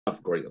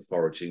have great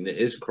authority, and it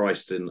is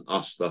Christ in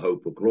us, the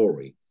hope of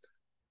glory.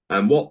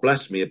 And what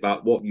blessed me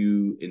about what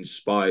you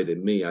inspired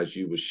in me as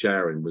you were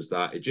sharing was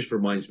that it just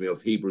reminds me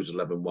of Hebrews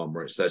 11:1,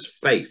 where it says,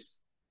 faith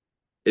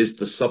is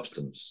the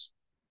substance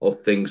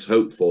of things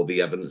hoped for,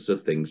 the evidence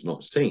of things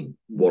not seen.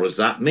 What does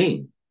that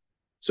mean?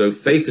 So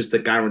faith is the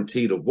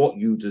guarantee of what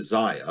you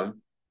desire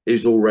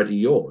is already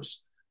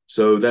yours.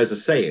 So there's a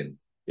saying,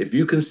 if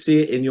you can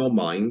see it in your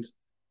mind,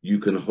 you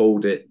can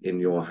hold it in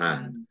your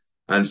hand.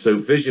 And so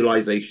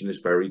visualization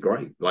is very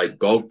great. Like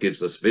God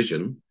gives us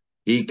vision.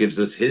 He gives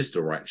us his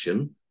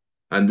direction.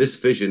 And this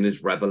vision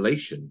is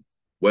revelation.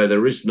 Where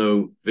there is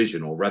no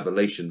vision or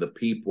revelation, the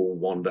people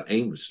wander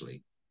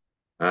aimlessly.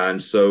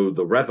 And so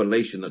the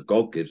revelation that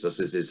God gives us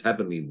is his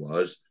heavenly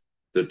words,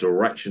 the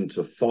direction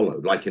to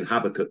follow. Like in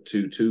Habakkuk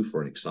 2:2,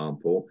 for an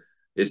example,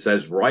 it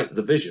says, write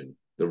the vision,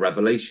 the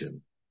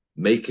revelation,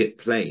 make it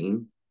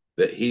plain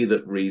that he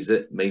that reads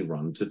it may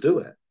run to do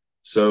it.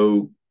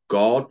 So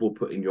God will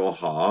put in your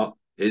heart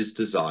his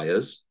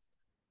desires,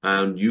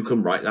 and you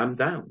can write them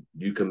down.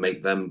 You can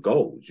make them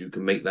goals. You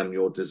can make them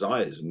your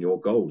desires and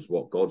your goals,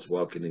 what God's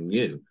working in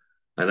you.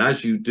 And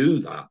as you do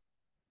that,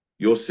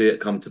 you'll see it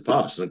come to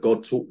pass. And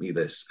God taught me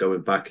this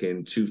going back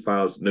in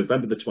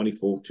November the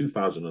 24th,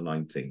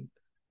 2019.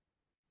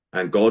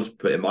 And God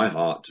put in my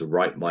heart to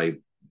write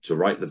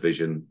the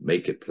vision,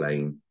 make it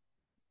plain,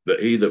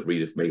 that he that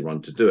readeth may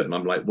run to do it. And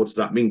I'm like, what does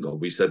that mean,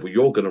 God? We said, well,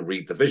 you're going to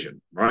read the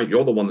vision, right?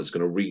 You're the one that's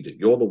going to read it.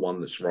 You're the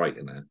one that's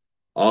writing it.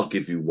 I'll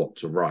give you what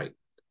to write.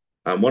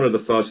 And one of the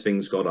first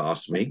things God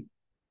asked me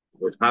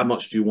was, how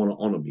much do you want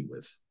to honor me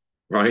with,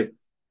 right?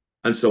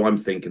 And so I'm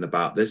thinking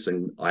about this,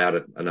 and I had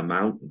an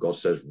amount, and God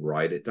says,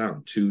 write it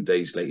down. 2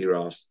 days later, he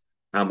asked,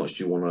 how much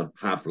do you want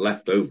to have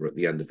left over at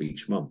the end of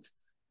each month?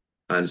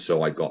 And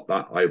so I got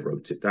that. I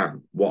wrote it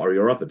down. What are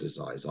your other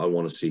desires? I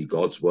want to see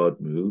God's word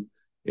move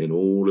in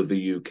all of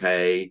the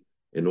UK,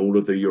 in all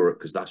of the Europe,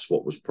 because that's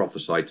what was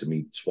prophesied to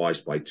me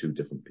twice by 2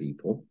 different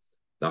people.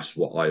 That's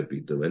what I'd be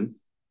doing.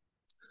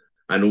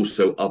 And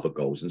also other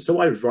goals. And so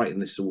I was writing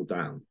this all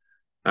down.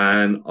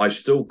 And I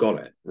still got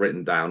it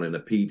written down in a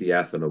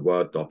PDF and a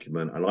Word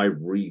document, and I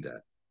read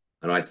it.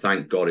 And I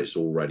thank God it's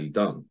already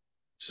done.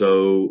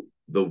 So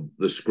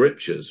the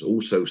scriptures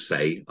also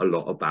say a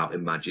lot about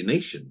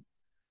imagination.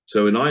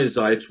 So in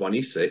Isaiah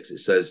 26, it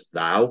says,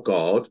 thou,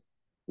 God,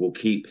 will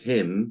keep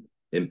him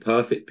in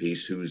perfect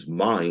peace whose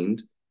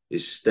mind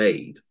is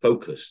stayed,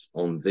 focused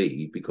on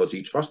thee, because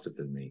he trusteth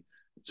in thee.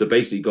 So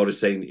basically, God is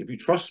saying, if you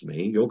trust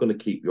me, you're going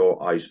to keep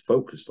your eyes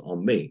focused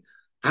on me.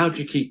 How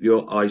do you keep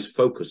your eyes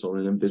focused on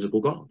an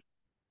invisible God?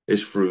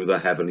 It's through the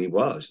heavenly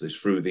words. It's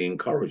through the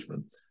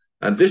encouragement.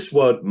 And this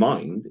word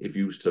mind, if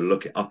you was to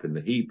look it up in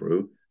the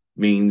Hebrew,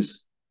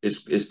 means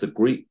is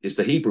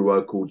the Hebrew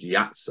word called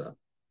yatsa,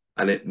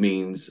 and it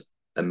means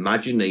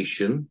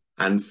imagination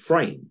and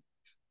frame.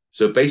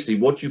 So basically,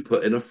 what do you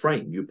put in a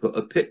frame? You put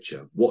a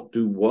picture. What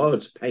do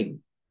words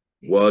paint?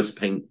 Words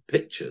paint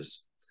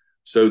pictures.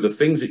 So the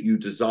things that you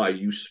desire,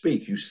 you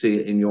speak, you see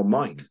it in your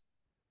mind.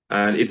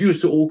 And if you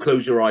was to all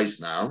close your eyes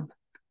now,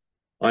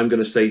 I'm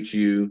going to say to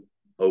you,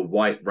 a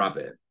white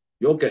rabbit.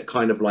 You'll get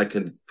kind of like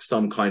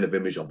some kind of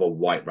image of a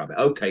white rabbit.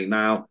 Okay,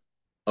 now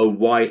a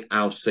white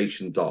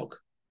Alsatian dog.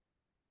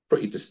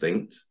 Pretty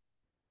distinct.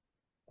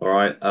 All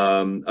right.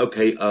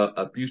 Okay,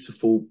 a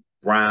beautiful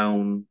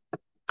brown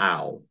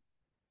owl.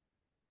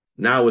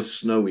 Now a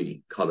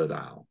snowy colored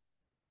owl.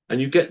 And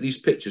you get these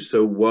pictures.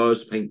 So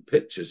words paint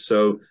pictures.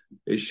 So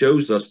it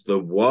shows us the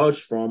words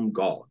from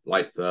God,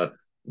 like the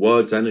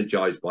words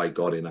energized by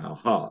God in our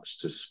hearts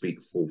to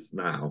speak forth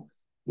now,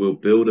 will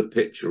build a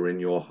picture in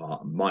your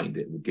heart and mind.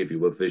 It will give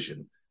you a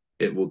vision.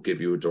 It will give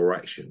you a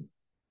direction.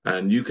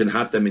 And you can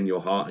have them in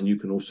your heart, and you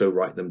can also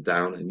write them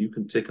down, and you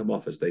can tick them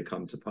off as they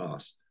come to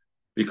pass,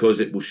 because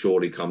it will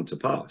surely come to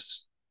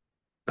pass.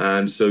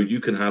 And so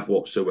you can have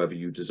whatsoever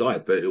you desire,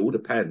 but it all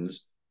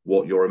depends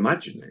what you're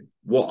imagining.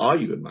 What are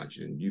you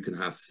imagining? You can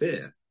have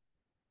fear.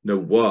 No,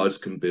 words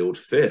can build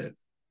fear.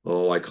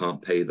 Oh, I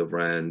can't pay the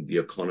rent. The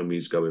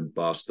economy's going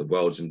bust. The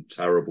world's in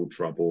terrible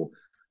trouble.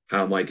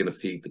 How am I going to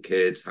feed the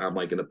kids? How am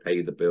I going to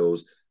pay the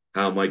bills?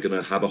 How am I going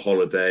to have a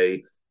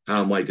holiday?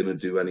 How am I going to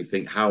do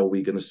anything? How are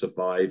we going to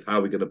survive? How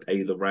are we going to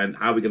pay the rent?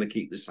 How are we going to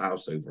keep this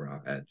house over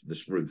our head,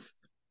 this roof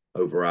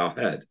over our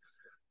head?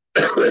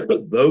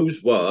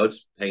 Those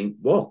words paint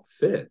what?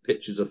 Fear,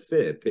 pictures of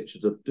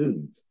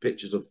doom,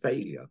 pictures of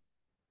failure.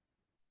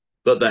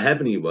 But the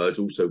heavenly words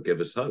also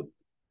give us hope.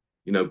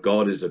 You know,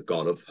 God is a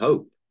God of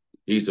hope.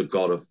 He's a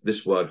God of,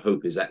 this word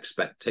hope is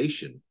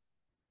expectation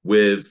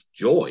with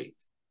joy.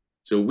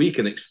 So we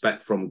can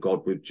expect from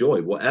God with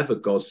joy. Whatever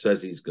God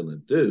says he's going to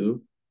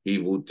do, he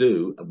will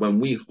do. And when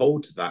we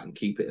hold to that and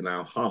keep it in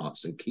our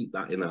hearts and keep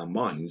that in our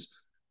minds,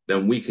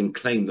 then we can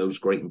claim those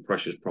great and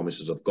precious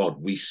promises of God.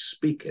 We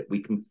speak it, we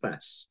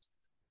confess.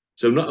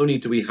 So not only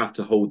do we have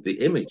to hold the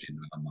image in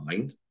our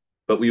mind,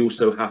 but we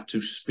also have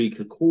to speak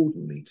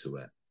accordingly to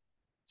it.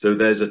 So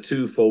there's a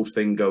twofold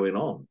thing going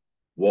on.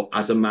 What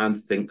as a man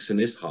thinks in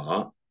his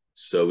heart,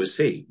 so is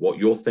he. What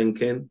you're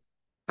thinking,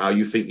 how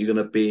you think you're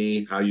going to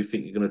be, how you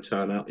think you're going to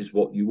turn out is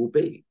what you will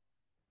be.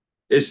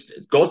 It's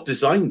God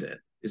designed it.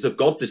 It's a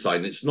God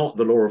design. It's not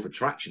the law of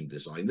attraction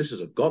design. This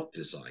is a God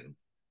design.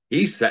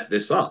 He set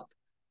this up.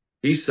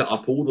 He set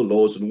up all the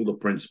laws and all the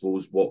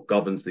principles, what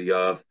governs the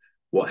earth,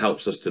 what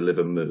helps us to live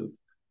and move.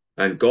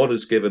 And God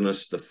has given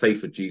us the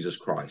faith of Jesus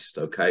Christ,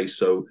 okay?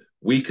 So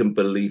we can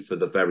believe for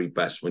the very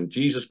best. When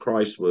Jesus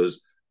Christ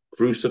was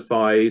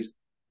crucified,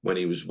 when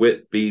he was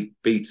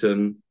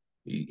beaten,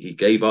 he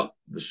gave up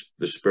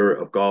the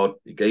Spirit of God.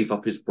 He gave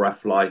up his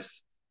breath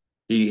life.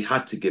 He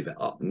had to give it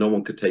up. No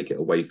one could take it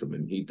away from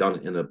him. He done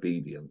it in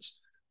obedience.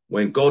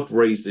 When God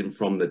raised him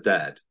from the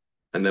dead,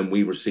 and then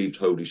we received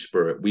Holy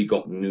Spirit, we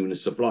got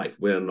newness of life.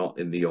 We're not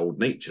in the old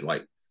nature,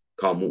 like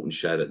Carl Morton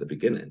shared at the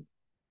beginning.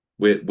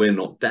 We're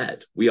not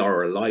dead. We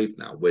are alive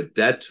now. We're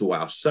dead to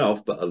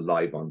ourselves, but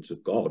alive unto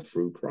God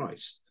through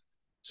Christ.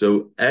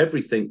 So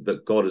everything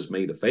that God has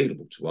made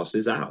available to us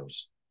is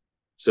ours.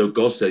 So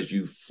God says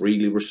you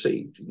freely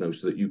received,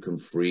 so that you can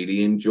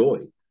freely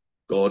enjoy.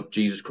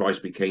 Jesus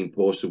Christ became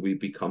poor so we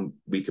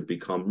could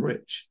become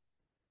rich.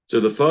 So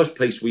the first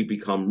place we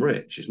become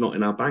rich is not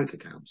in our bank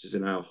accounts, it's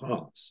in our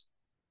hearts.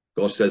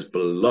 God says,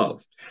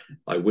 beloved,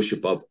 I wish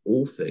above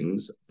all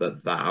things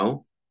that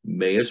thou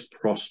mayest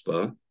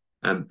prosper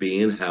and be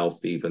in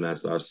health even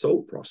as thy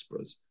soul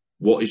prospers.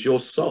 What is your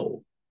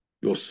soul?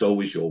 Your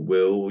soul is your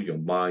will, your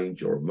mind,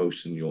 your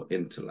emotion, your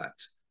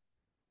intellect.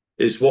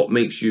 It's what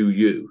makes you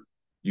you.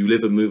 You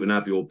live and move and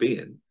have your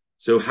being.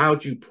 So how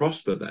do you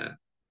prosper there?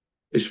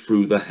 It's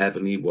through the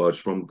heavenly words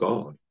from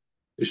God.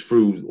 It's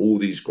through all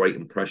these great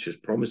and precious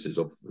promises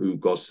of who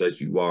God says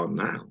you are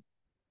now.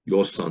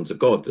 Your sons of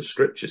God. The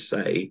scriptures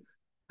say,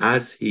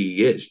 as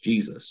he is,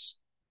 Jesus,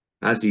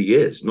 as he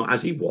is, not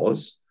as he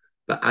was,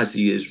 but as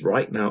he is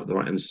right now at the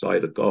right hand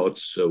side of God,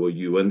 so are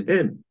you and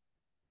him.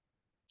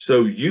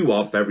 So you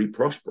are very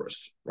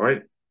prosperous,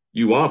 right?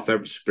 You are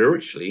very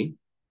spiritually,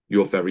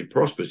 you're very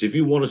prosperous. If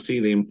you want to see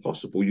the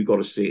impossible, you've got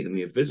to see it in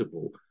the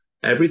invisible.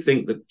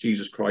 Everything that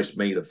Jesus Christ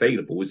made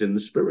available is in the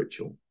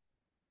spiritual.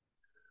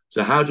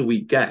 So how do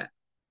we get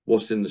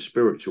what's in the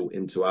spiritual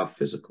into our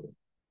physical?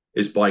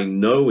 Is by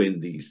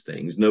knowing these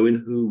things, knowing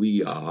who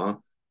we are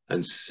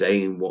and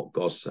saying what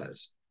God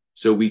says.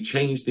 So we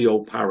change the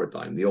old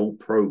paradigm, the old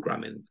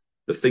programming,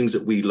 the things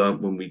that we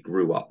learned when we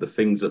grew up, the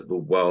things that the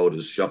world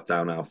has shoved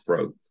down our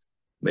throat.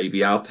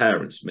 Maybe our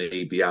parents,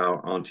 maybe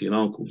our auntie and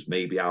uncles,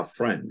 maybe our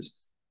friends,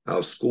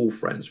 our school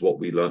friends, what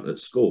we learned at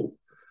school.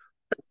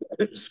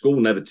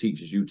 School never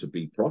teaches you to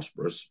be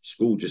prosperous.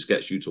 School just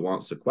gets you to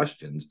answer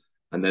questions.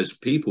 And there's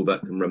people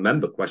that can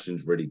remember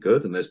questions really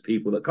good, and there's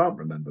people that can't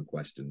remember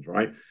questions,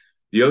 right?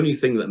 The only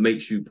thing that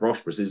makes you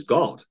prosperous is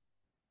God.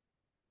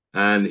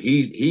 And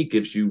he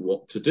gives you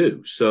what to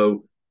do.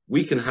 So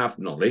we can have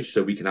knowledge.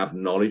 So we can have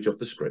knowledge of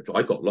the scripture.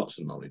 I got lots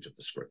of knowledge of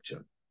the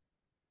scripture,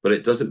 but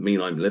it doesn't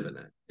mean I'm living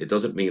it. It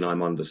doesn't mean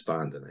I'm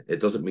understanding it. It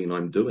doesn't mean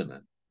I'm doing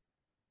it.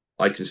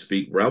 I can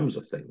speak realms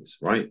of things,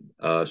 right?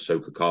 So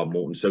could Carl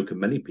Morton, so can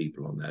many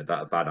people on there that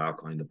have had our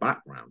kind of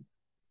background.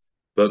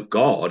 But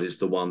God is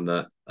the one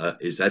that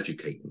is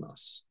educating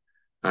us.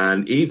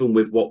 And even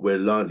with what we're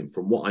learning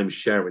from what I'm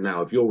sharing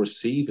now, if you're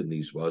receiving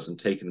these words and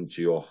taking them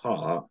to your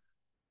heart,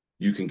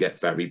 you can get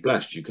very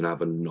blessed. You can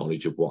have a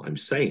knowledge of what I'm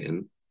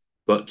saying,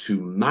 but to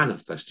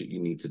manifest it, you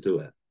need to do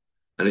it.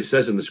 And it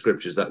says in the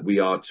scriptures that we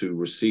are to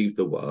receive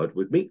the word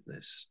with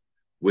meekness.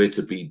 We're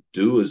to be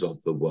doers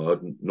of the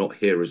word, not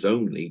hearers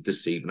only,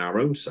 deceiving our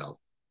own self.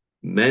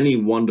 Many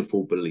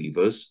wonderful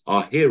believers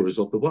are hearers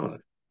of the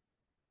word.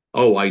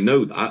 Oh, I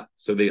know that.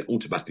 So they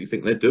automatically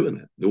think they're doing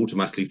it. They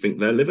automatically think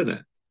they're living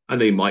it. And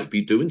they might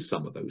be doing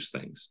some of those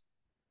things.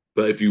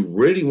 But if you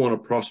really want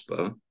to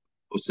prosper,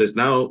 it says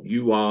now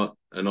you are,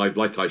 and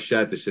I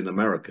shared this in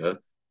America,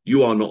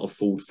 you are not a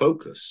Ford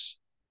Focus.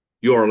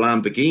 You're a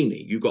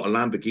Lamborghini. You've got a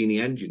Lamborghini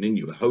engine in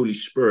you, a Holy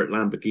Spirit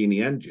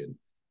Lamborghini engine.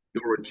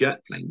 You're a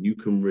jet plane. You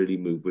can really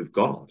move with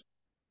God.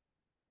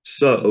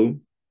 So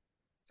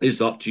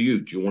it's up to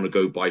you. Do you want to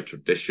go by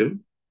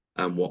tradition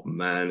and what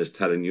man is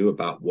telling you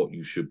about what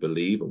you should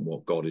believe and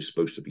what God is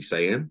supposed to be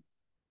saying?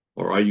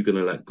 Or are you going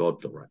to let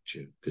God direct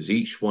you? Because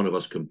each one of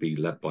us can be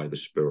led by the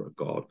Spirit of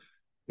God.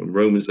 In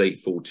Romans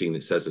 8:14,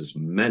 it says, as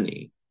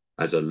many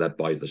as are led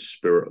by the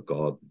Spirit of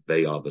God,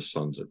 they are the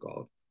sons of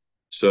God.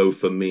 So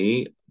for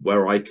me,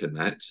 where I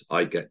connect,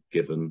 I get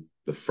given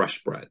the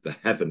fresh bread, the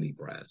heavenly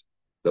bread,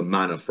 the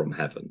manna from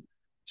heaven.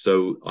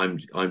 So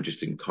I'm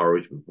just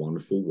encouraged with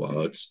wonderful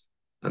words.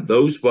 And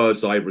those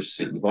words I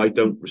receive, I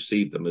don't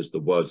receive them as the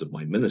words of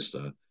my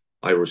minister.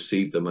 I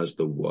receive them as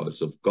the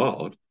words of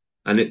God.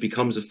 And it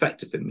becomes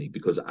effective in me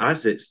because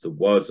as it's the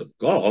words of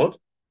God,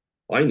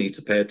 I need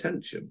to pay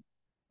attention.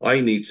 I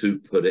need to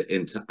put it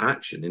into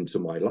action, into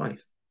my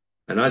life.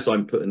 And as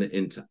I'm putting it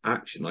into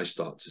action, I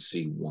start to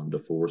see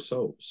wonderful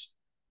results.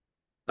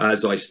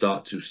 As I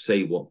start to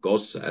say what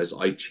God says,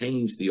 I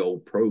change the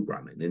old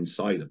programming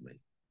inside of me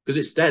because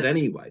it's dead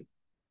anyway.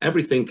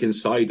 Everything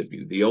inside of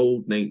you, the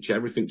old nature,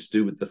 everything to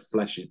do with the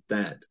flesh is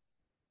dead.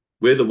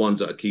 We're the ones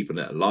that are keeping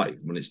it alive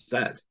when it's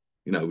dead.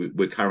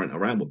 We're carrying it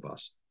around with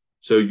us.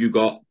 So you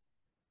got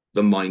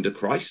the mind of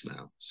Christ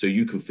now. So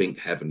you can think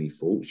heavenly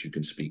thoughts. You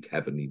can speak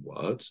heavenly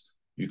words.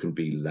 You can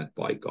be led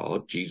by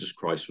God. Jesus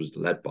Christ was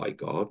led by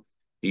God.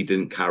 He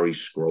didn't carry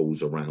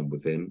scrolls around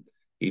with him.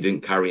 He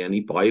didn't carry any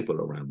Bible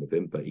around with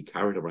him, but he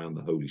carried around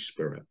the Holy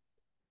Spirit.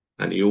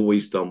 And he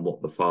always done what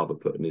the Father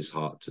put in his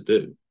heart to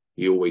do.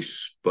 He always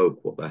spoke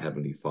what the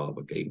Heavenly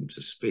Father gave him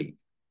to speak.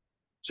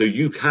 So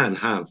you can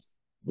have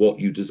what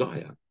you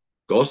desire.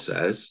 God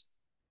says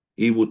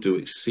he will do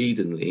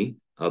exceedingly,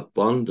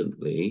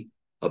 abundantly,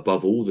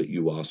 above all that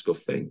you ask or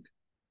think.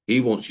 He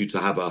wants you to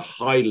have a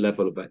high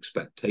level of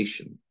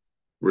expectation.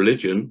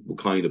 Religion will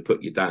kind of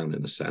put you down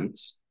in a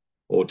sense,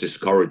 or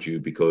discourage you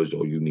because,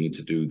 oh, you need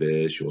to do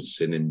this, you're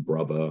sinning,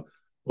 brother,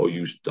 or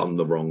you've done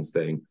the wrong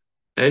thing.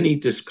 Any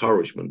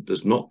discouragement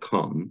does not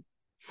come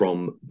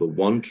from the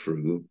one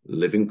true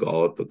living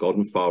God, the God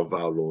and Father of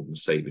our Lord and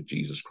Savior,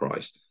 Jesus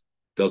Christ.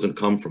 It doesn't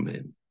come from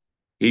him.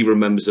 He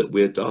remembers that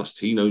we're dust.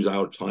 He knows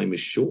our time is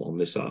short on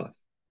this earth.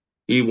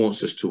 He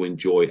wants us to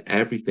enjoy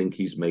everything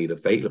he's made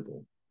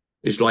available.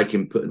 It's like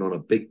him putting on a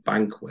big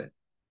banquet,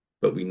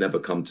 but we never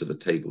come to the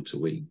table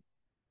to eat.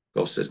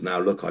 God says, now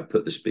look, I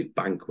put this big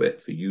banquet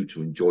for you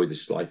to enjoy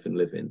this life and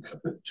live in,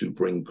 to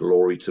bring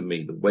glory to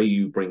me. The way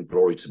you bring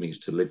glory to me is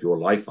to live your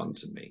life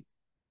unto me,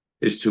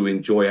 is to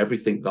enjoy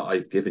everything that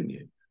I've given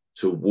you,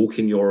 to walk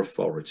in your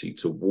authority,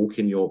 to walk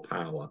in your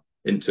power,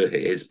 into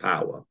his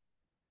power.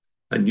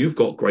 And you've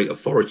got great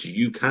authority.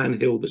 You can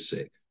heal the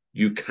sick.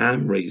 You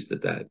can raise the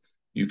dead.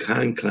 You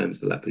can cleanse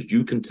the lepers.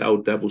 You can tell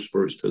devil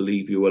spirits to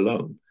leave you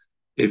alone.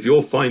 If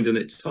you're finding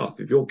it tough,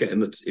 if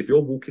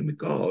you're walking with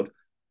God,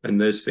 and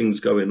there's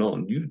things going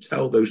on, you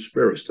tell those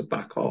spirits to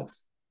back off.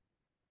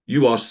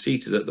 You are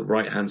seated at the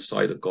right-hand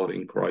side of God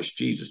in Christ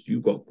Jesus.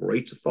 You've got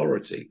great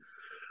authority.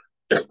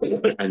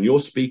 And you're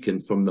speaking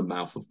from the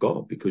mouth of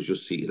God because you're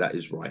seated at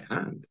his right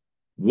hand.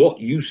 What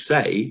you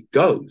say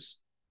goes.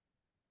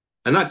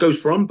 And that goes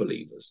for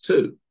unbelievers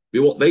too.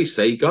 What they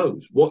say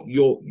goes. What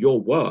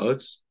your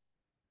words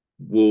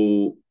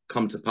will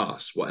come to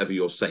pass, whatever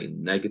you're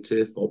saying,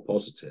 negative or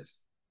positive.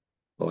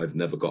 Oh, I've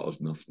never got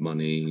enough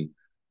money.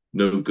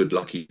 No good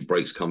lucky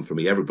breaks come for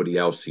me. Everybody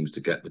else seems to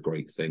get the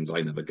great things.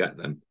 I never get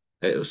them.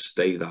 It'll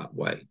stay that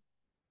way.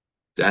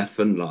 Death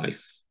and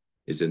life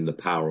is in the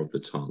power of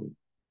the tongue,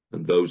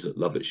 and those that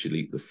love it shall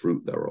eat the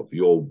fruit thereof.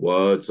 Your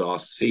words are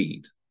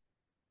seed.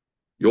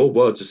 Your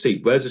words are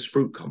seed. Where does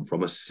fruit come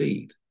from? A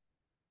seed.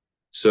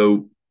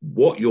 So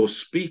what you're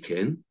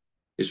speaking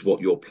is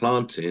what you're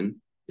planting,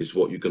 is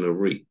what you're going to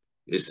reap.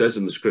 It says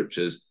in the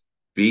scriptures,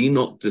 be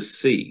not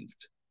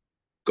deceived.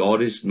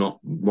 God is not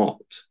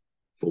mocked.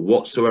 For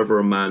whatsoever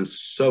a man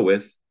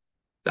soweth,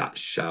 that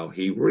shall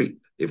he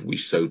reap. If we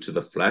sow to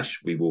the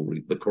flesh, we will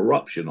reap the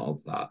corruption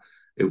of that.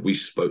 If we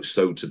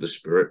sow to the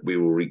spirit, we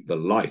will reap the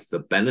life, the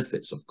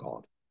benefits of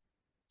God.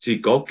 See,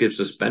 God gives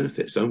us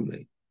benefits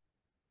only.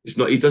 It's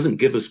not, he doesn't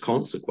give us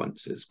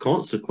consequences.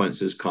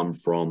 Consequences come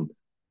from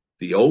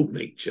the old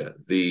nature,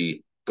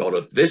 the God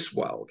of this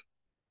world.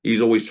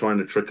 He's always trying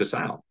to trick us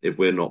out. If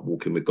we're not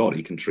walking with God,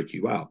 he can trick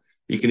you out.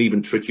 He can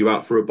even trick you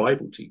out for a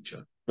Bible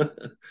teacher.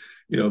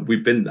 You know,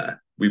 we've been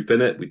there. We've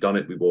been it, we've done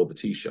it, we wore the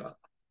t-shirt.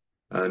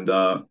 And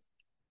but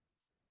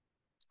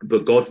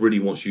God really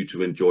wants you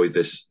to enjoy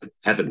this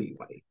heavenly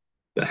way.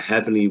 The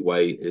heavenly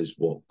way is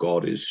what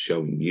God is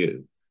showing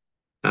you.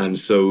 And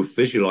so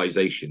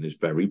visualization is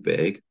very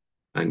big,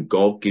 and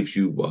God gives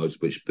you words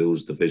which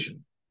builds the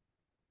vision.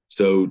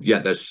 So yeah,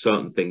 there's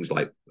certain things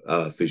like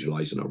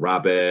visualizing a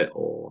rabbit,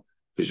 or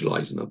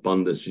visualizing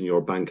abundance in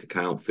your bank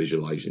account,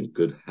 visualizing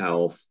good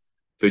health,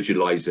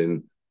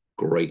 visualizing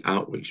great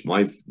outreach.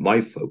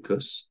 My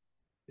focus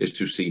is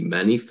to see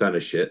many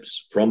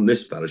fellowships from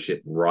this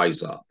fellowship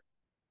rise up.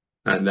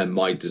 And then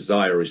my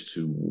desire is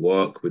to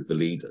work with the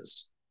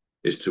leaders,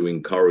 is to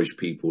encourage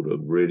people to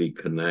really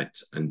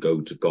connect and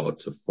go to God,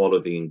 to follow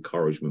the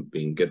encouragement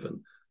being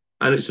given.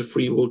 And it's a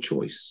free will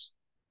choice.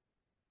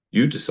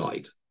 You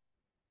decide.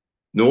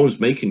 No one's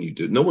making you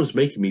do, no one's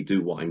making me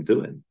do what I'm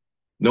doing.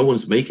 No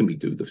one's making me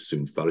do the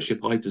Zoom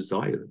fellowship. I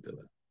desire to do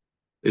it.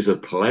 It's a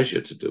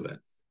pleasure to do it.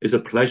 It's a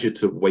pleasure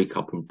to wake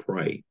up and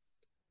pray.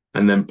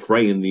 And then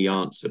pray in the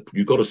answer.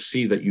 You've got to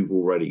see that you've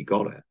already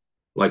got it.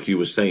 Like you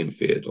were saying,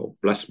 Theodore,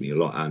 bless me a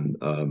lot,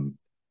 and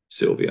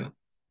Sylvia.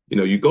 You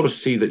know, you've got to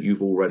see that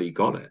you've already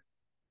got it.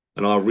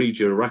 And I'll read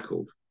you a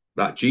record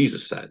that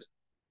Jesus said.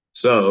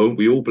 So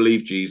we all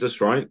believe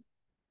Jesus, right?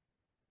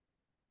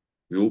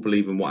 We all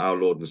believe in what our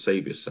Lord and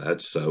Savior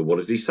said. So what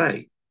did he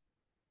say?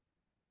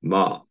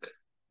 Mark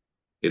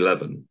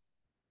 11.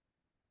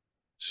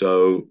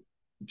 So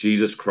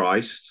Jesus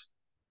Christ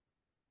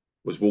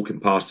was walking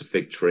past a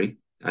fig tree,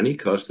 and he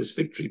cursed this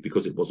fig tree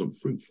because it wasn't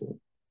fruitful.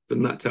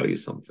 Doesn't that tell you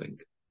something?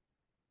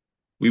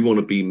 We want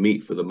to be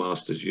meat for the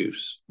master's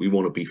use. We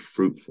want to be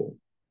fruitful.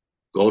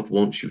 God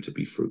wants you to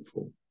be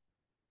fruitful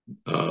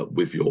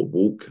with your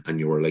walk and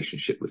your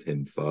relationship with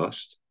him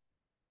first.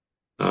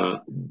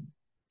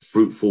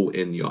 Fruitful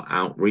in your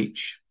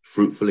outreach,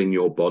 fruitful in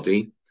your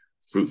body,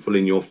 fruitful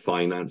in your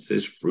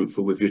finances,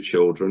 fruitful with your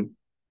children,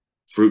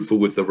 fruitful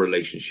with the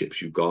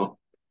relationships you've got.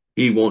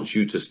 He wants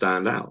you to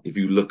stand out. If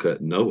you look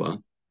at Noah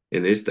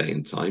in his day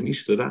and time, he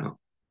stood out.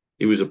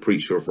 He was a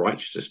preacher of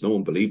righteousness. No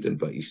one believed him,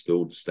 but he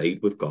still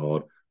stayed with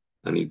God,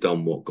 and he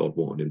done what God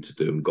wanted him to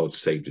do, and God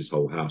saved his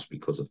whole house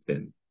because of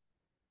him,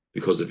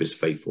 because of his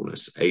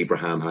faithfulness.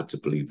 Abraham had to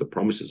believe the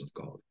promises of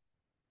God.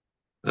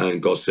 And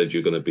God said,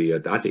 you're going to be a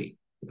daddy,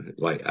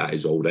 like at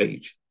his old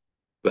age.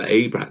 But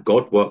Abraham,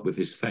 God worked with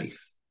his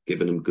faith,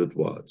 giving him good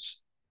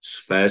words,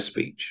 fair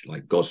speech,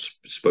 like God's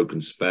spoken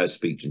fair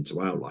speech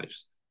into our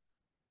lives.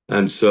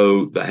 And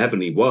so the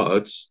heavenly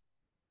words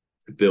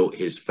built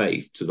his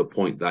faith to the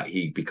point that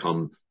he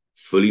become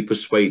fully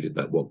persuaded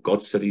that what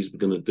God said he's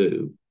going to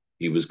do,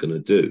 he was going to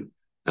do.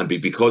 And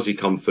because he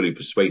come fully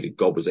persuaded,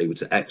 God was able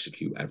to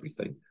execute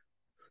everything.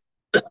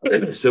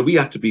 So we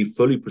have to be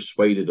fully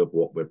persuaded of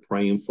what we're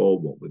praying for,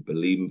 what we're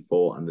believing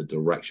for, and the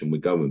direction we're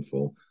going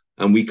for.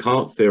 And we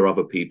can't fear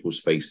other people's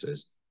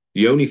faces.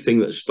 The only thing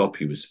that stop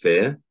you is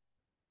fear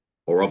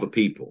or other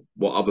people,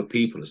 what other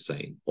people are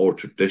saying, or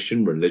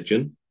tradition,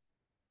 religion,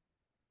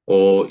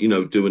 or, you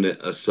know, doing it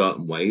a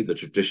certain way. The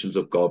traditions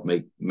of God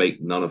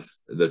make none of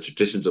the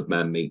traditions of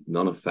man make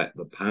none affect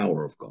the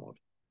power of God.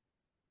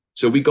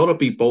 So we got to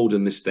be bold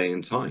in this day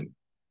and time.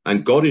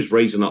 And God is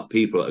raising up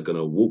people that are going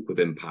to walk with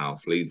him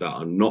powerfully, that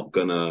are not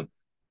going to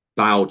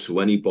bow to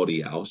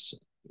anybody else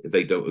if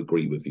they don't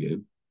agree with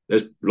you.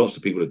 There's lots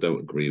of people that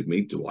don't agree with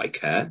me. Do I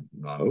care?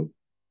 No.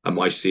 Am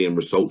I seeing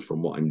results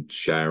from what I'm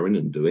sharing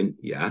and doing?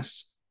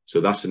 Yes.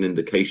 So that's an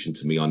indication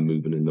to me I'm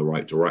moving in the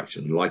right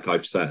direction. Like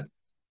I've said,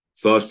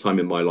 first time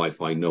in my life,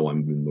 I know I'm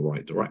moving in the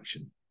right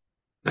direction.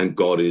 And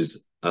God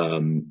is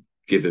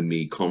giving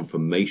me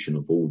confirmation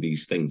of all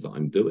these things that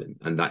I'm doing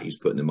and that he's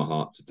putting in my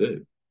heart to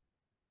do.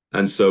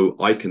 And so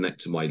I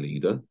connect to my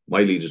leader. My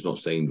leader's not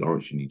saying,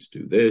 Laurence, you need to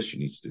do this, you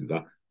need to do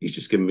that. He's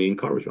just giving me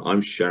encouragement. I'm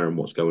sharing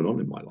what's going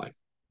on in my life.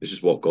 This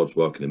is what God's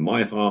working in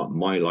my heart,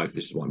 my life.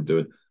 This is what I'm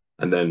doing.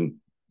 And then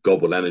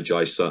God will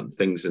energize certain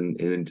things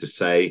in to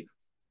say,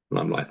 and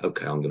I'm like,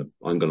 okay, I'm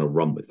gonna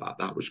run with that.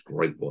 That was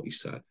great what he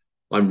said.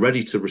 I'm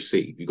ready to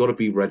receive. You've got to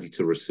be ready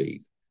to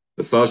receive.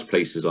 The first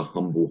place is a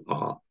humble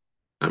heart.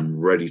 I'm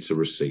ready to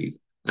receive,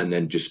 and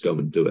then just go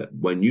and do it.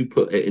 When you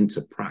put it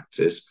into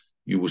practice,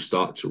 you will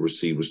start to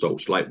receive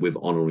results, like with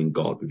honoring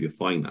God with your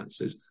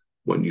finances.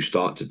 When you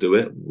start to do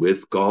it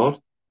with God,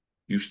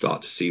 you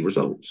start to see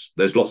results.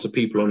 There's lots of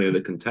people on here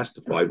that can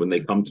testify when they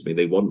come to me,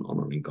 they wasn't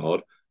honoring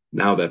God.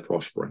 Now they're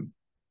prospering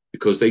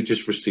because they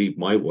just received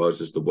my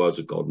words as the words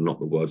of God, not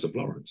the words of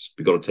Laurence.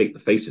 We've got to take the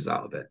faces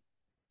out of it.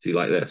 See,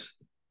 like this,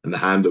 and the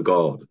hand of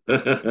God.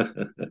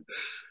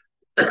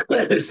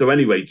 So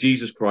anyway,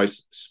 Jesus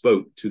Christ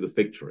spoke to the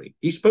fig tree.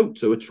 He spoke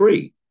to a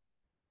tree.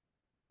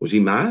 Was he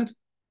mad?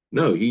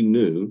 No, he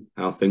knew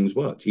how things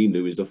worked. He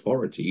knew his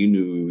authority. He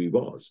knew who he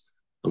was.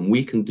 And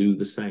we can do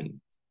the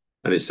same.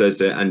 And it says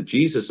there, and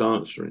Jesus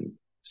answering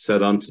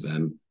said unto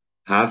them,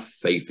 have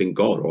faith in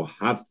God, or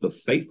have the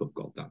faith of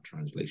God, that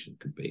translation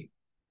could be.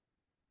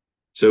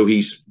 So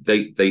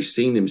they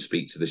seen him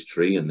speak to this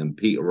tree, and then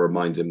Peter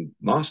reminded him,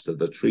 Master,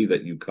 the tree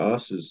that you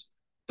curse has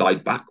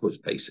died backwards,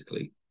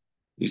 basically.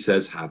 He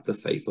says, have the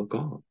faith of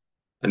God.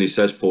 And he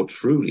says, for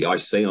truly I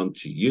say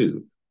unto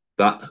you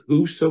that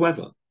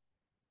whosoever.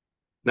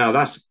 Now,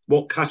 that's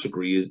what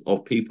category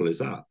of people is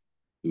that?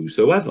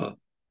 Whosoever.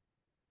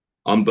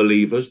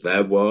 Unbelievers,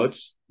 their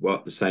words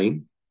work the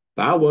same.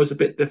 But our words are a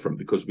bit different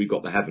because we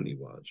got the heavenly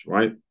words,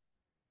 right?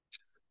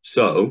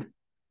 So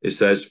it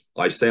says,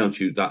 I say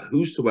unto you that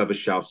whosoever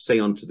shall say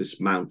unto this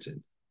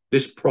mountain,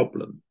 this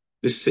problem,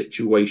 this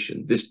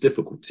situation, this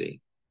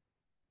difficulty,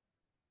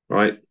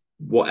 right?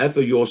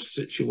 Whatever your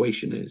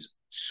situation is,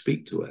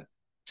 speak to it.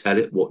 Tell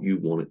it what you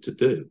want it to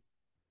do.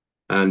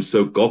 And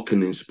so God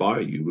can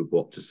inspire you with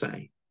what to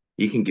say.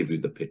 He can give you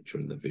the picture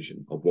and the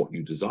vision of what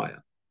you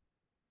desire.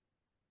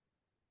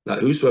 That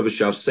whosoever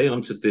shall say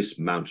unto this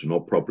mountain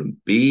or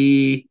problem,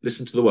 be,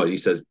 listen to the word, he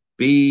says,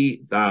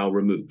 be thou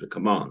removed, a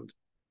command,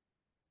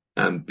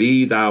 and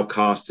be thou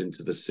cast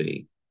into the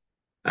sea,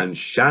 and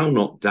shall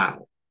not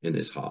doubt in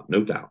his heart,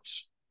 no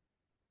doubts,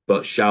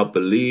 but shall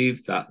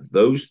believe that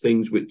those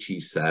things which he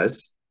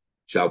says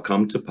shall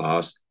come to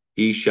pass,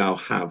 he shall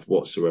have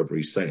whatsoever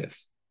he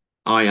saith.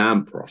 I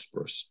am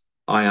prosperous.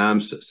 I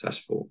am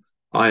successful.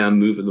 I am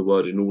moving the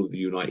word in all of the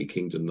United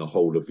Kingdom, the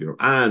whole of Europe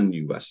and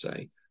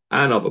USA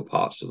and other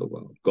parts of the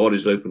world. God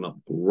has opened up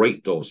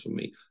great doors for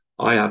me.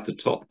 I have the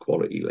top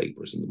quality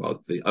laborers in the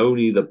world.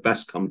 Only the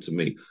best come to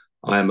me.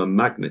 I am a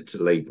magnet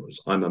to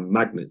laborers. I'm a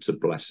magnet to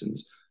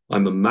blessings.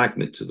 I'm a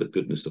magnet to the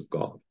goodness of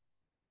God.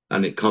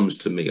 And it comes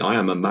to me. I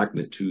am a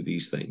magnet to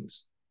these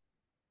things.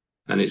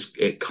 And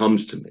it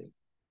comes to me.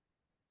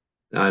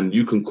 And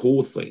you can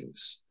call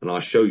things, and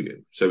I'll show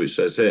you. So it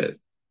says here,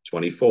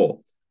 24,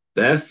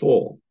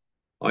 therefore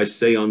I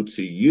say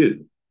unto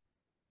you,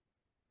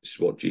 this is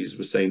what Jesus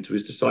was saying to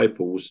his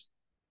disciples,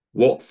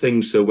 what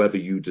things soever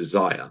you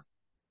desire.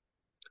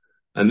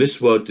 And this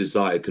word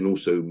desire can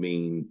also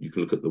mean, you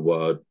can look at the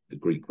word, the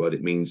Greek word,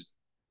 it means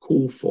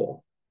call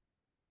for.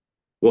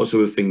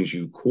 Whatsoever things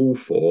you call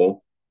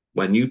for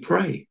when you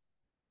pray.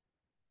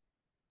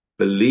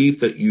 Believe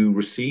that you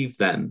receive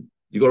them.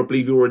 You got to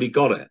believe you already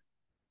got it.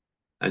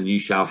 And you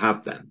shall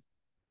have them.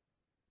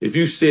 If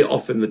you see it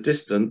off in the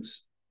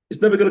distance,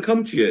 it's never going to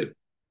come to you.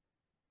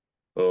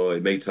 Oh,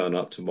 it may turn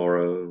up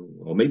tomorrow,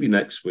 or maybe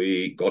next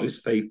week. God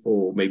is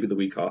faithful, maybe the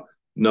week after.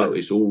 No,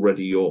 it's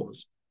already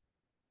yours.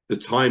 The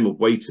time of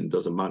waiting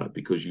doesn't matter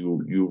because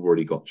you've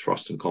already got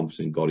trust and confidence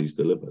in God. He's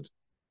delivered.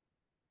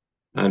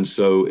 And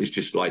so it's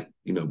just like,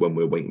 you know, when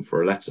we're waiting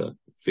for a letter,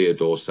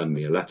 Theodore sent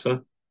me a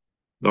letter.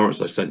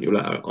 Laurence, I sent you a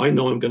letter. I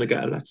know I'm going to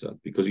get a letter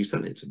because he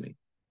sent it to me.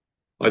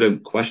 I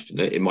don't question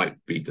it. It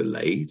might be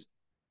delayed,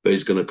 but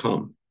it's going to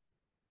come.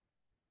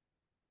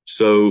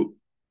 So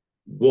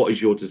what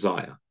is your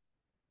desire?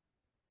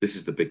 This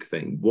is the big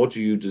thing. What do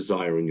you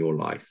desire in your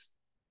life?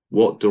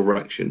 What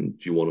direction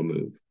do you want to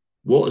move?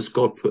 What has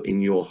God put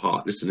in your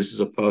heart? Listen, this is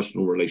a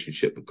personal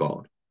relationship with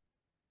God.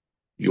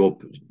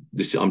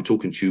 I'm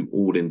talking to you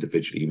all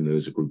individually, even though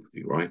there's a group of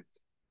you, right?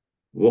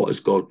 What has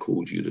God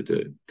called you to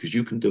do? Because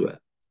you can do it.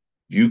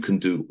 You can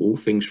do all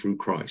things through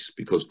Christ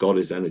because God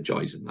is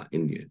energizing that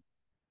in you.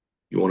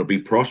 You want to be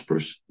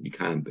prosperous? You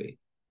can be.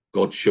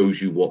 God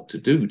shows you what to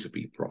do to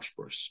be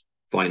prosperous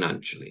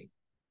financially.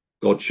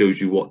 God shows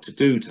you what to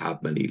do to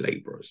have many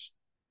laborers,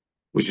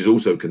 which is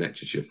also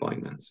connected to your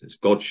finances.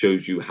 God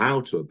shows you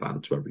how to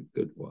abound to every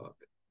good work.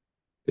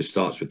 It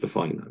starts with the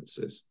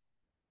finances.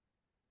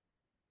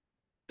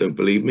 Don't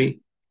believe me?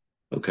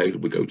 Okay,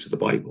 we go to the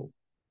Bible.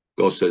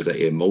 God says that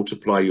he'll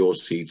multiply your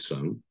seed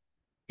sown.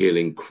 He'll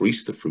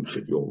increase the fruit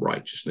of your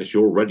righteousness.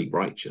 You're already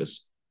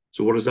righteous.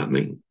 So what does that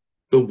mean?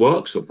 The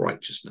works of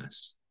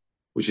righteousness,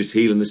 which is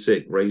healing the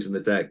sick, raising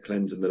the dead,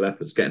 cleansing the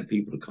lepers, getting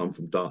people to come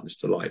from darkness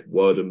to light,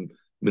 word and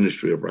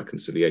ministry of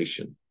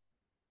reconciliation.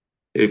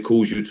 It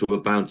calls you to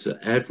abound to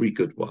every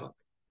good work.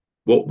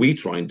 What we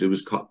try and do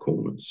is cut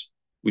corners.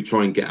 We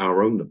try and get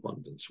our own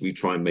abundance. We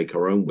try and make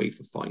our own way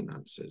for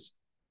finances.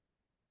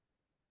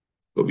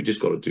 But we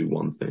just got to do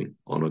one thing,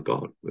 honor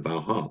God with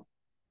our heart.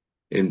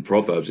 In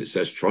Proverbs, it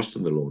says, trust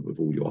in the Lord with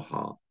all your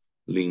heart.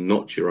 Lean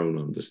not to your own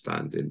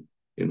understanding.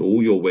 In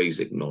all your ways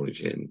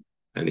acknowledge him,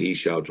 and he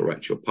shall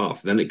direct your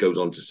path. Then it goes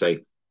on to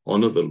say,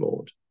 honor the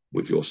Lord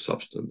with your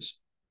substance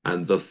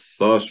and the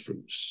first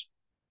fruits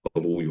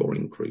of all your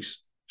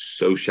increase.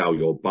 So shall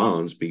your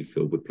barns be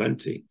filled with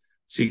plenty.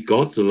 See,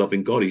 God's a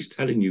loving God. He's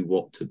telling you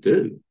what to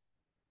do.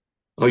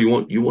 Oh, you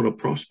want to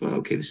prosper?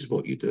 Okay, this is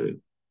what you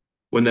do.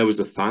 When there was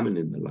a famine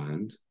in the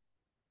land,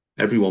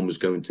 everyone was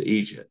going to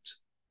Egypt.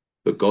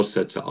 But God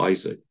said to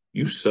Isaac,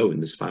 you sow in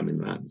this famine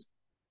land.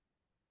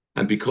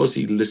 And because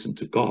he listened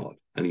to God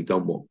and he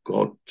done what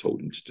God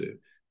told him to do,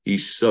 he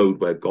sowed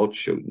where God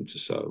showed him to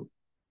sow.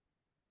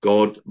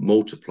 God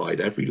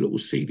multiplied every little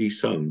seed he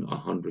sown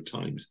 100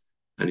 times,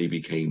 and he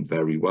became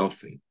very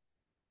wealthy.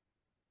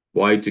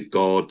 Why did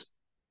God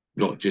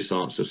not just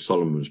answer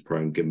Solomon's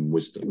prayer and give him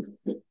wisdom?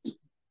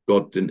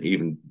 God didn't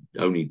even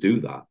only do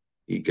that.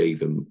 He gave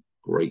him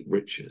great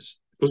riches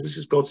because this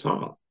is God's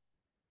heart.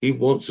 He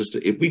wants us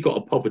to, if we got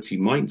a poverty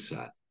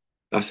mindset,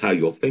 that's how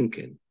you're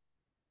thinking.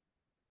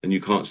 And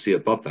you can't see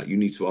above that. You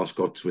need to ask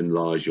God to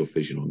enlarge your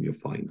vision on your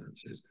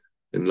finances,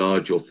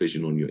 enlarge your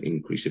vision on your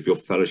increase. If your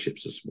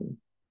fellowships are small,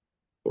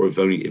 or if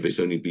it's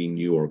only been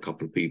you or a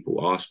couple of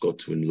people, ask God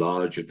to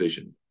enlarge your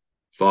vision.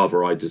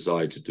 Father, I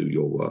desire to do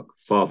your work.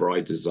 Father,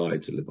 I desire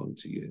to live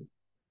unto you.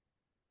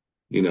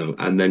 You know,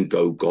 and then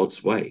go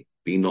God's way.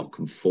 Be not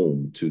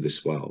conformed to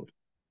this world,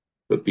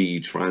 but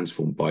be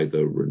transformed by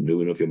the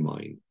renewing of your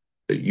mind,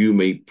 that you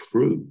may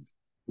prove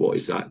what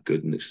is that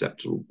good and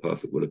acceptable,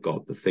 perfect will of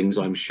God. The things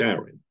I'm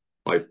sharing,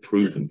 I've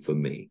proven for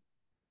me,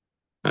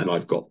 and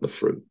I've got the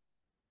fruit.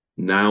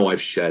 Now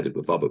I've shared it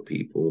with other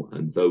people,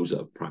 and those that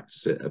have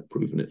practiced it have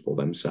proven it for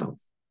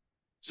themselves.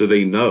 So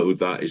they know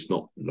that it's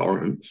not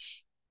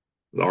Laurence.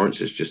 Laurence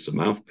is just a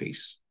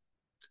mouthpiece.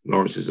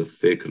 Laurence is a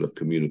vehicle of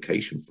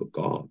communication for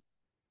God.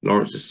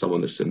 Laurence is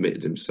someone that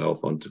submitted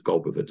himself unto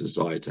God with a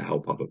desire to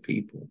help other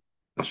people.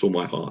 That's all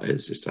my heart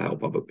is to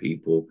help other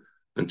people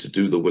and to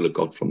do the will of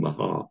God from the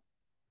heart.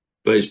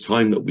 But it's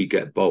time that we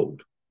get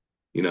bold,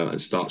 you know, and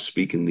start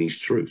speaking these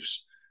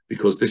truths,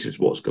 because this is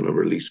what's going to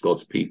release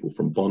God's people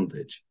from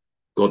bondage.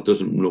 God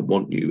doesn't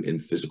want you in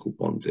physical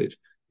bondage.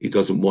 He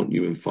doesn't want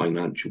you in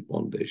financial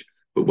bondage.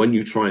 But when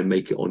you try and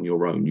make it on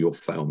your own, you'll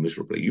fail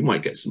miserably. You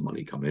might get some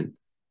money come in.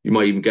 You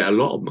might even get a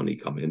lot of money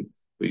come in,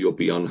 but you'll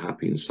be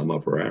unhappy in some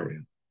other area.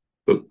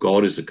 But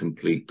God is a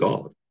complete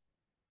God.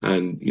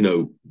 And, you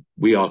know,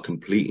 we are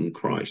complete in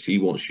Christ. He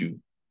wants you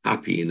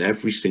happy in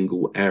every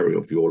single area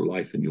of your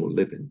life and your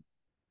living.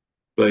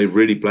 But it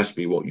really blessed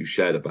me what you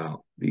shared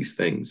about these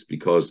things,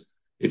 because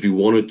if you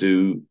want to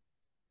do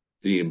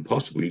the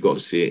impossible, you've got to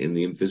see it in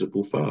the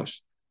invisible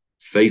first.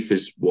 Faith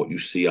is what you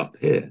see up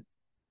here,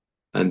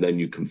 and then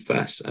you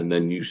confess, and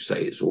then you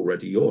say it's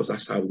already yours.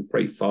 That's how we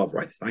pray. Father,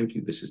 I thank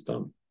you, this is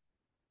done.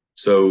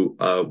 So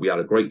we had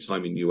a great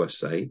time in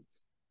USA,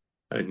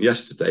 and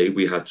yesterday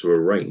we had to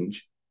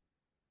arrange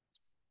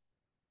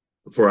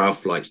for our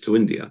flights to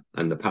India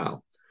and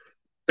Nepal.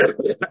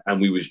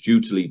 And we was due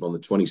to leave on the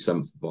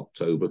 27th of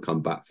October,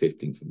 come back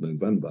 15th of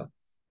November.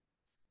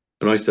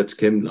 And I said to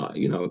Kim,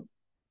 you know,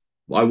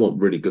 I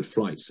want really good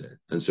flights here.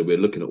 And so we're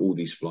looking at all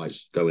these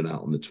flights going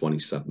out on the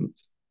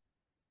 27th.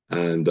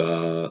 and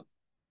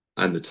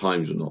the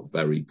times were not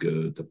very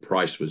good. The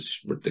price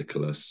was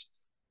ridiculous.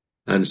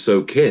 And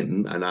so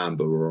Kim and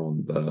Amber were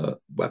on the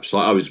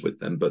website. I was with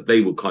them, but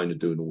they were kind of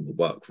doing all the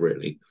work,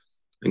 really.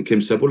 And Kim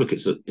said, well, look,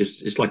 it's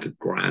like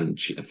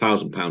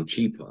 £1,000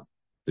 cheaper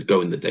to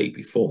go in the day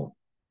before.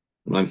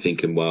 And I'm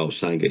thinking, well,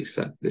 Sandgate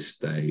set this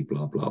day,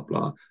 blah, blah,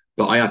 blah.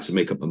 But I had to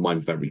make up my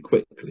mind very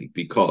quickly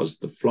because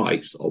the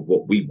flights of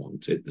what we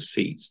wanted, the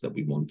seats that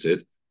we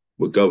wanted,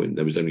 were going.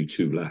 There was only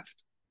 2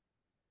 left.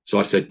 So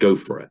I said, go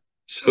for it.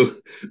 So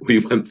we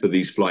went for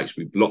these flights.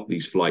 We blocked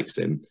these flights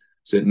in.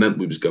 So it meant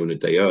we was going a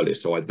day earlier.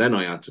 So I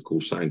had to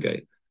call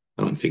Sandgate.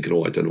 And I'm thinking,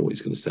 oh, I don't know what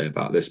he's going to say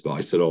about this. But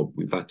I said, oh,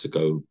 we've had to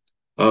go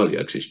earlier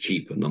because it's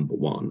cheaper, number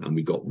one. And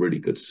we got really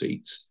good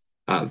seats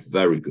at a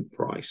very good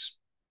price.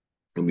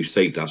 And we've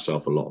saved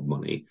ourselves a lot of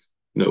money.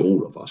 You know,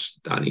 all of us,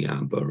 Danny,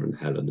 Amber, and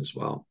Helen as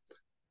well.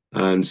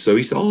 And so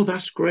he said, oh,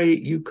 that's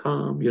great. You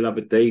come, you'll have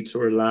a day to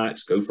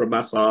relax, go for a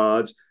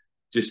massage,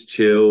 just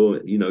chill.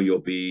 You know, you'll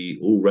be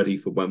all ready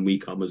for when we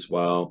come as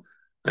well.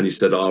 And he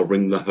said, I'll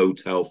ring the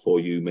hotel for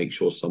you, make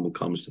sure someone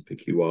comes to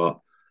pick you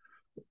up.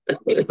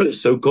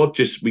 So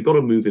we got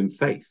to move in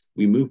faith.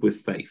 We move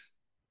with faith.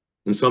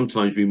 And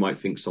sometimes we might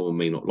think someone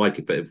may not like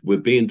it, but if we're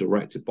being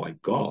directed by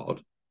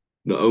God,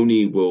 not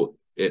only will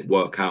it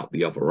work out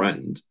the other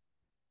end,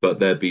 but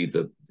there be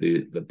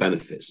the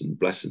benefits and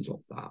blessings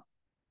of that.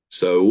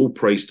 So all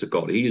praise to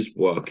God. He is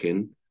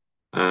working.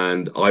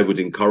 And I would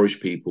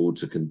encourage people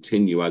to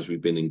continue as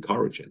we've been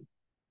encouraging.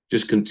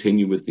 Just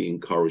continue with the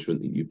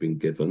encouragement that you've been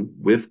given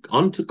with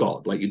unto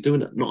God. Like you're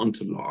doing it not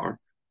unto Lar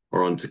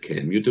or unto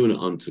Kim. You're doing it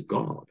unto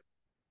God.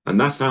 And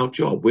that's our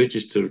job. We're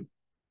just to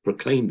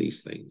proclaim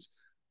these things.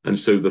 And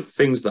so the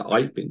things that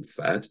I've been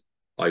fed,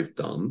 I've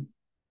done.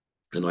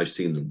 And I've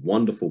seen the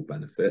wonderful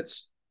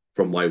benefits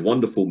from my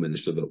wonderful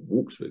minister that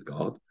walks with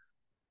God.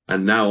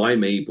 And now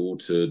I'm able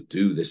to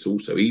do this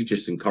also. He's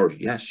just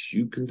encouraged, yes,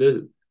 you can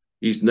do.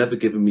 He's never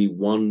given me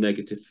one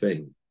negative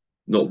thing.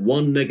 Not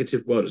one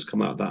negative word has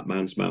come out of that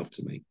man's mouth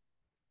to me.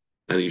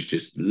 And he's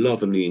just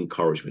lovingly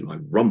encouraged me. And I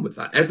run with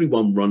that.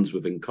 Everyone runs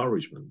with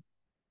encouragement.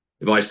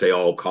 If I say,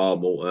 oh, Carl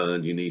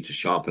Morton, you need to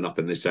sharpen up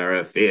in this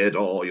area,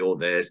 Theodore, you're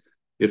this,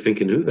 you're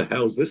thinking, who the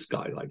hell's this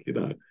guy? Like, you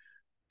know,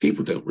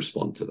 people don't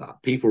respond to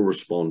that. People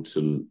respond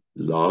to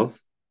love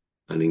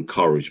and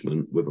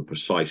encouragement with a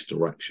precise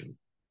direction.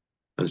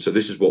 And so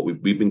this is what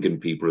we've been giving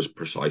people as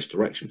precise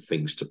direction,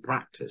 things to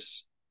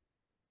practice.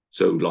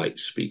 So like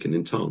speaking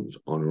in tongues,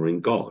 honoring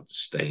God,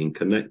 staying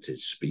connected,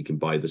 speaking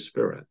by the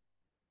Spirit.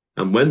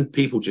 And when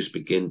people just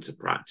begin to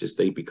practice,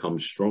 they become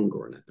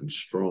stronger in it and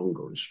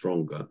stronger and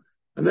stronger.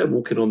 And they're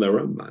walking on their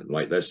own, man.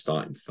 Like they're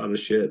starting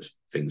fellowships,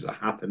 things are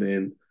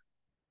happening.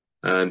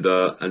 And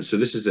so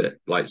this is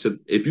it. Like, so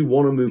if you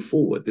want to move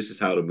forward, this is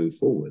how to move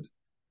forward.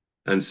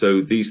 And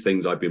so these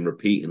things I've been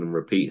repeating and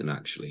repeating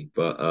actually.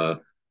 But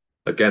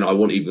again, I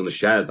wasn't even going to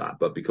share that.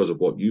 But because of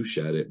what you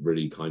shared, it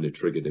really kind of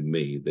triggered in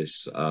me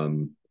this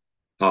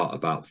part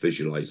about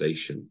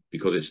visualization,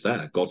 because it's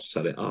there. God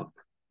set it up.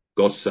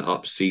 God set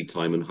up seed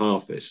time and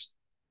harvest,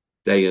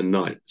 day and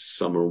night,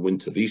 summer and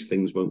winter. These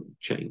things won't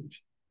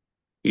change.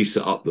 He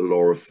set up the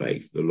law of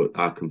faith,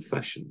 our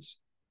confessions.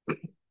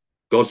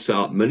 God set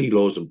up many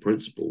laws and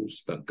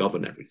principles that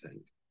govern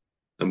everything.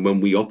 And when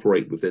we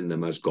operate within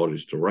them as God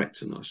is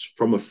directing us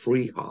from a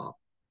free heart,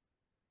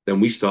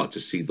 then we start to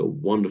see the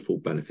wonderful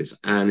benefits,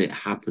 and it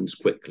happens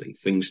quickly.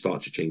 Things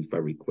start to change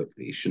very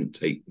quickly. It shouldn't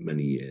take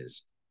many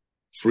years.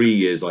 3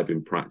 years I've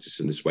been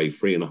practicing this way,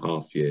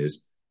 3.5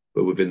 years.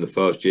 But within the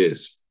first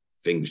years,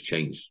 things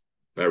change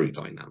very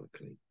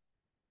dynamically.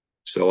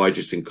 So I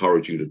just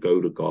encourage you to go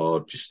to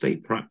God, just stay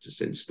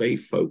practicing, stay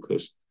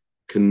focused,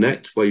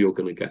 connect where you're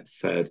going to get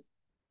fed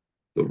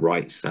the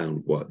right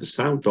sound word. The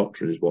sound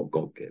doctrine is what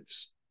God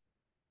gives,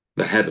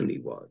 the heavenly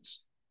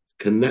words.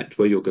 Connect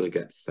where you're going to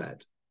get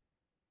fed.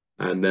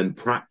 And then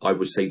I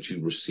would say to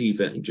you, receive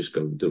it and just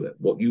go and do it.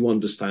 What you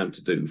understand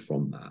to do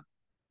from that.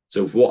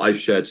 So if what I've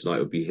shared tonight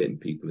would be hitting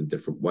people in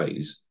different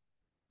ways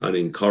and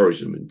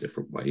encourage them in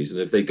different ways.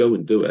 And if they go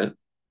and do it,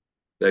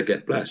 they'll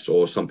get blessed.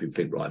 Or some people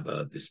think, well, I've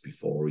heard this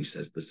before. He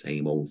says the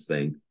same old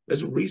thing.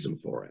 There's a reason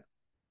for it.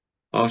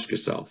 Ask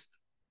yourself.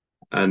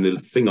 And the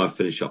thing I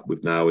finish up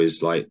with now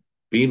is like,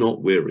 be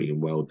not weary in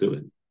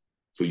well-doing,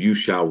 for you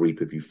shall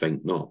reap if you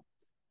faint not.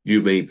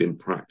 You may have been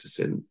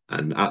practicing,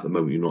 and at the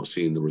moment you're not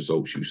seeing the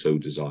results you so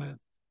desire.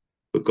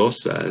 But God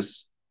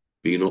says,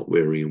 be not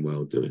weary in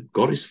well-doing.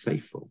 God is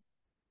faithful.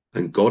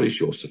 And God is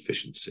your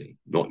sufficiency,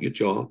 not your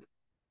job,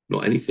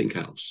 not anything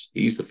else.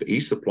 He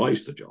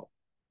supplies the job.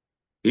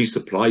 He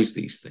supplies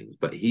these things,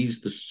 but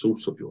he's the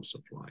source of your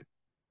supply.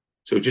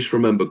 So just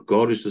remember,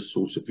 God is the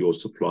source of your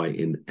supply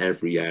in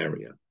every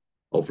area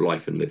of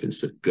life and living.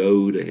 So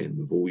go to him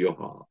with all your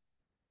heart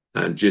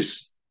and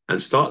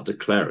start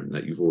declaring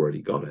that you've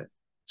already got it.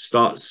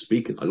 Start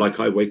speaking. Like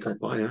I wake up,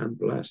 I am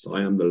blessed.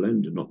 I am the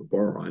lender, not the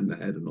borrower. I'm the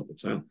head and not the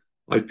tail.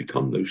 I've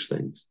become those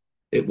things.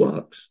 It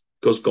works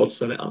because God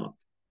set it up.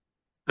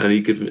 And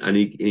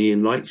he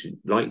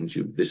enlightens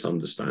you with this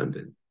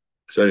understanding.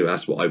 So anyway,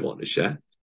 that's what I want to share.